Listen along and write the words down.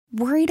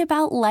Worried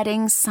about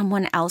letting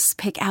someone else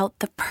pick out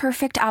the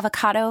perfect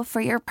avocado for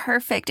your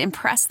perfect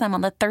impress them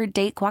on the third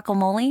date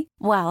guacamole?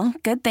 Well,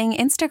 good thing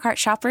Instacart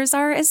shoppers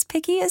are as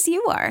picky as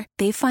you are.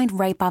 They find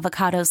ripe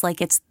avocados like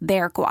it's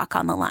their guac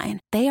on the line.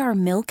 They are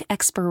milk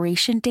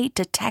expiration date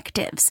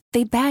detectives.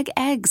 They bag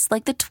eggs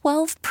like the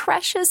 12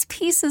 precious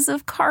pieces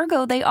of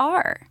cargo they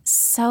are.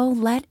 So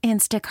let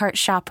Instacart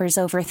shoppers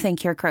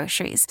overthink your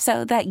groceries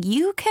so that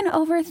you can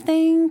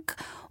overthink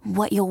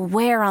what you'll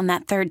wear on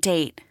that third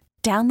date.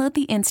 Download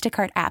the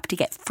Instacart app to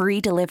get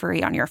free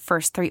delivery on your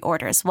first 3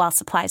 orders while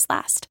supplies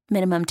last.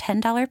 Minimum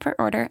 $10 per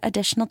order.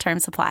 Additional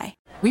terms apply.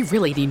 We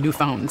really need new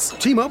phones.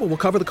 T-Mobile will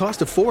cover the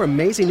cost of 4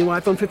 amazing new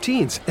iPhone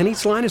 15s, and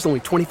each line is only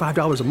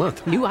 $25 a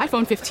month. New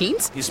iPhone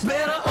 15s? It's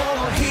better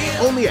over here.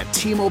 Only at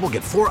T-Mobile,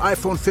 get 4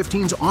 iPhone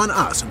 15s on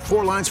us and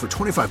 4 lines for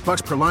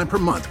 $25 per line per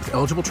month with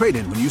eligible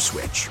trade-in when you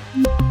switch.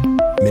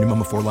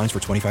 Minimum of 4 lines for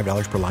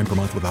 $25 per line per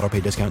month with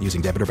autopay discount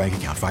using debit or bank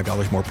account.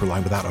 $5 more per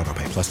line without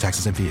autopay, plus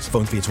taxes and fees.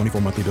 Phone fee at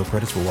 24 monthly bill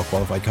credits for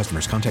well-qualified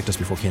customers. Contact us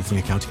before canceling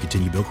account to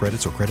continue bill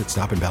credits or credit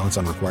stop and balance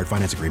on required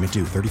finance agreement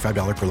due.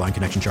 $35 per line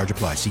connection charge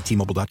applies. See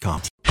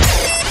T-Mobile.com.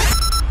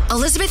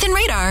 Elizabeth and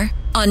Radar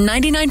on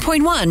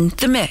 99.1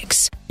 The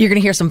Mix. You're going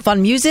to hear some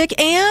fun music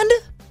and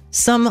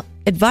some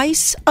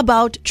advice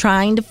about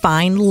trying to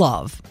find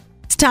love.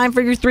 It's time for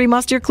your 3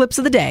 must-hear clips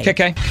of the day.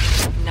 Okay.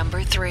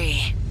 Number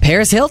 3.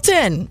 Paris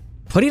Hilton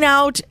putting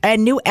out a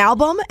new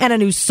album and a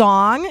new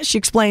song. She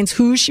explains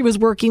who she was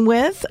working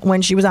with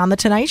when she was on The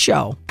Tonight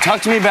Show.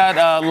 Talk to me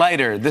about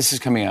Lighter. This is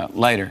coming out.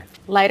 Lighter.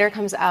 Lighter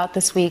comes out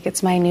this week.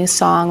 It's my new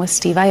song with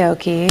Steve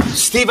Aoki.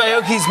 Steve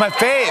Aoki's my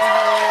fave.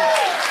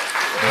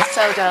 He's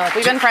so dope.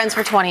 We've been friends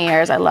for 20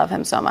 years. I love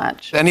him so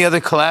much. Any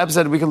other collabs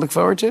that we can look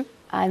forward to?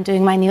 I'm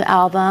doing my new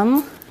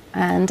album,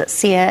 and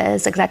Sia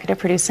is executive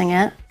producing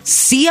it.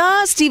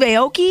 Sia, Steve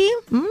Aoki.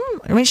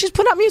 I mean, she's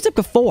put out music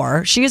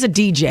before. She is a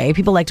DJ.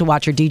 People like to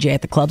watch her DJ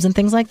at the clubs and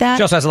things like that.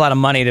 She also has a lot of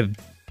money to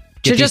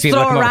get just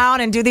throw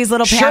around and do these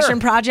little passion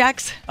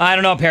projects. I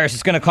don't know, Paris.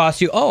 It's going to cost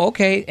you. Oh,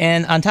 okay.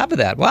 And on top of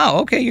that, wow,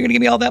 okay, you're going to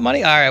give me all that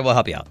money? All right, we'll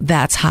help you out.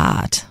 That's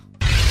hot.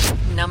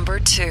 Number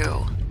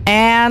 2.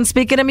 And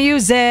speaking of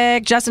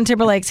music, Justin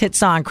Timberlake's hit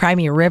song Cry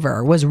Me a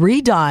River was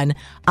redone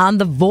on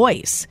The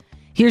Voice.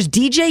 Here's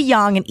DJ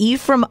Young and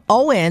Ephraim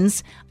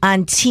Owens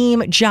on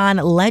Team John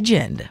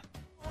Legend.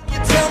 You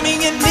tell me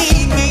you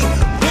need me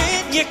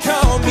when you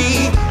call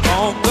me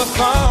on the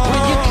phone.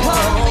 When you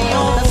call me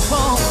on the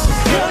phone,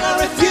 girl, I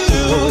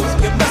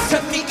refuse. You must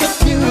have me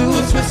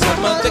confused with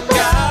some other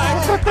guy.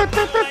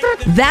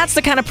 That's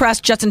the kind of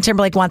press Justin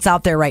Timberlake wants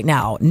out there right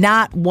now,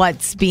 not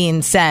what's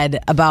being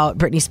said about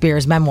Britney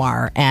Spears'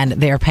 memoir and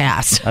their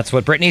past. That's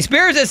what Britney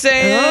Spears is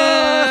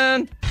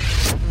saying.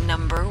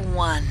 Number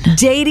 1.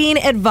 Dating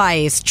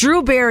advice.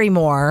 Drew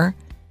Barrymore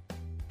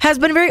has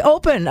been very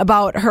open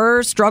about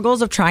her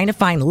struggles of trying to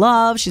find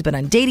love. She's been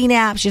on dating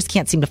apps. She just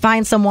can't seem to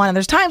find someone. And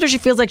there's times where she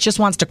feels like she just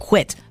wants to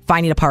quit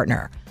finding a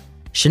partner.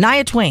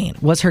 Shania Twain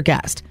was her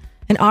guest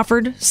and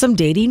offered some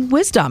dating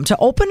wisdom to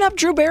open up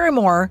Drew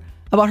Barrymore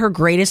about her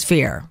greatest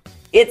fear.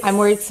 I'm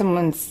worried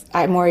someone's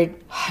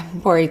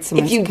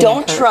If you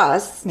don't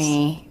trust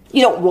me,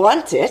 you don't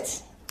want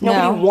it.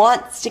 Nobody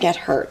wants to get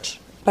hurt.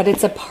 But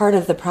it's a part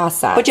of the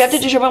process. But you have to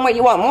determine what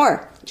you want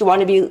more. Do you want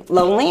to be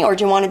lonely or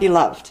do you want to be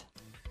loved?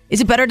 Is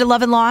it better to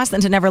love and lost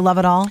than to never love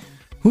at all?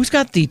 Who's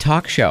got the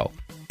talk show?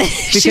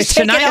 Because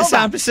Shania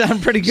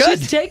sound pretty good.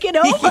 She's taking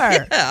over.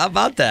 Yeah, how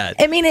about that?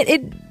 I mean,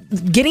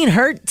 it getting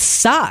hurt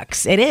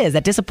sucks. It is.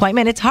 That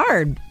disappointment, it's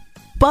hard.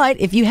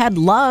 But if you had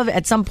love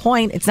at some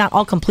point, it's not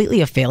all completely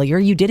a failure.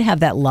 You did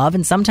have that love,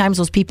 and sometimes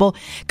those people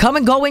come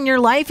and go in your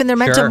life, and they're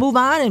meant to move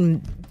on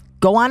and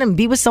go on and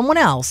be with someone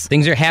else.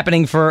 Things are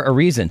happening for a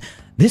reason.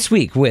 This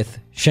week with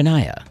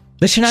Shania.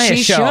 The Shania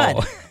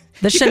Show.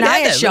 The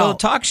Shania Show. Little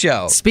talk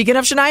show. Speaking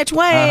of Shania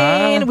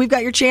Twain, we've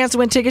got your chance to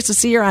win tickets to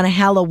see her on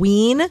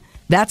Halloween.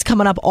 That's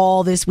coming up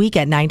all this week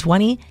at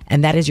 9:20,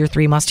 and that is your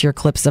 3 must-hear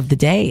clips of the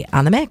day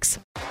on The Mix.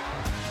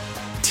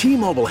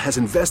 T-Mobile has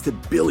invested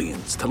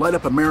billions to light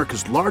up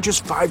America's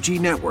largest 5G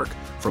network,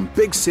 from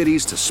big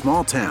cities to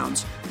small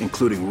towns,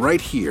 including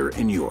right here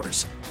in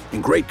yours.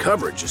 And great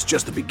coverage is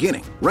just the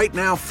beginning. Right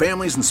now,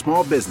 families and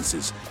small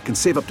businesses can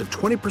save up to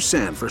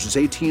 20% versus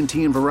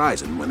AT&T and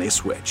Verizon when they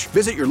switch.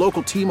 Visit your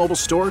local T-Mobile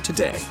store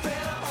today.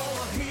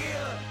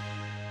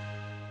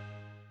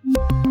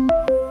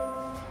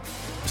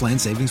 Plan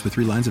savings with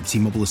 3 lines of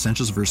T-Mobile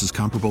Essentials versus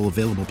comparable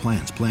available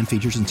plans. Plan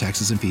features and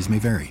taxes and fees may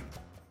vary.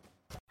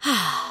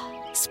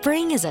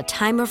 Spring is a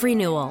time of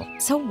renewal,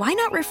 so why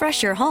not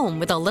refresh your home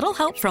with a little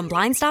help from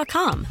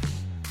Blinds.com?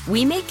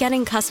 We make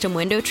getting custom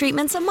window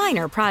treatments a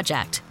minor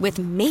project with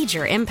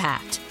major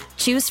impact.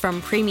 Choose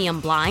from premium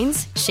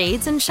blinds,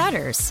 shades, and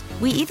shutters.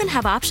 We even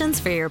have options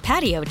for your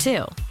patio,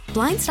 too.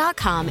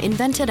 Blinds.com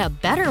invented a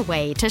better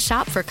way to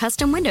shop for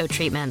custom window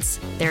treatments.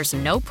 There's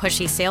no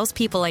pushy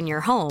salespeople in your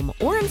home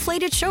or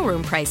inflated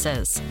showroom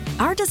prices.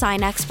 Our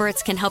design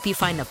experts can help you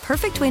find the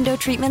perfect window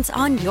treatments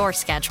on your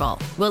schedule.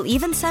 We'll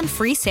even send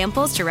free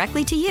samples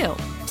directly to you.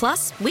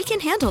 Plus, we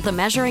can handle the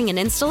measuring and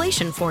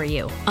installation for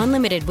you.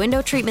 Unlimited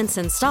window treatments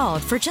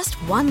installed for just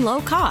one low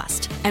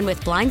cost. And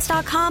with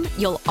Blinds.com,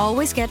 you'll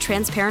always get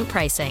transparent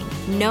pricing.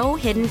 No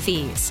hidden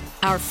fees.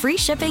 Our free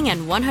shipping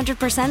and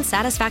 100%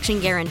 satisfaction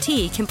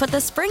guarantee can put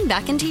the spring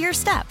back into your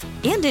step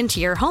and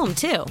into your home,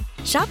 too.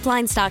 Shop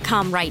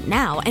Blinds.com right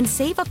now and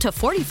save up to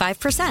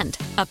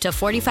 45%. Up to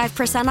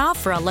 45% off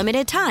for a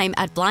limited time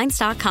at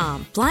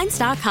Blinds.com.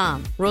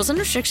 Blinds.com. Rules and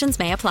restrictions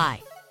may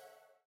apply.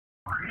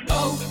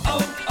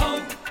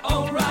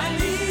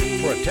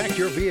 Protect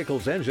your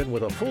vehicle's engine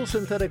with a full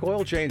synthetic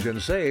oil change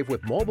and save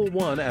with Mobile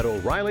One at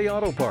O'Reilly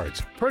Auto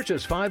Parts.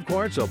 Purchase 5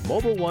 quarts of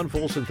Mobile One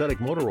full synthetic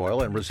motor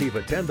oil and receive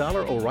a $10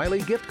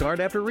 O'Reilly gift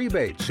card after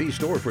rebate. See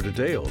store for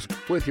details.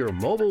 With your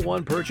Mobile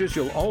One purchase,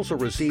 you'll also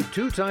receive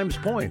 2 times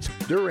points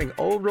during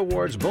O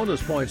Rewards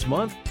Bonus Points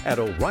Month at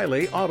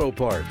O'Reilly Auto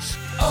Parts.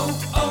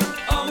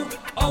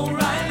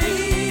 O'Reilly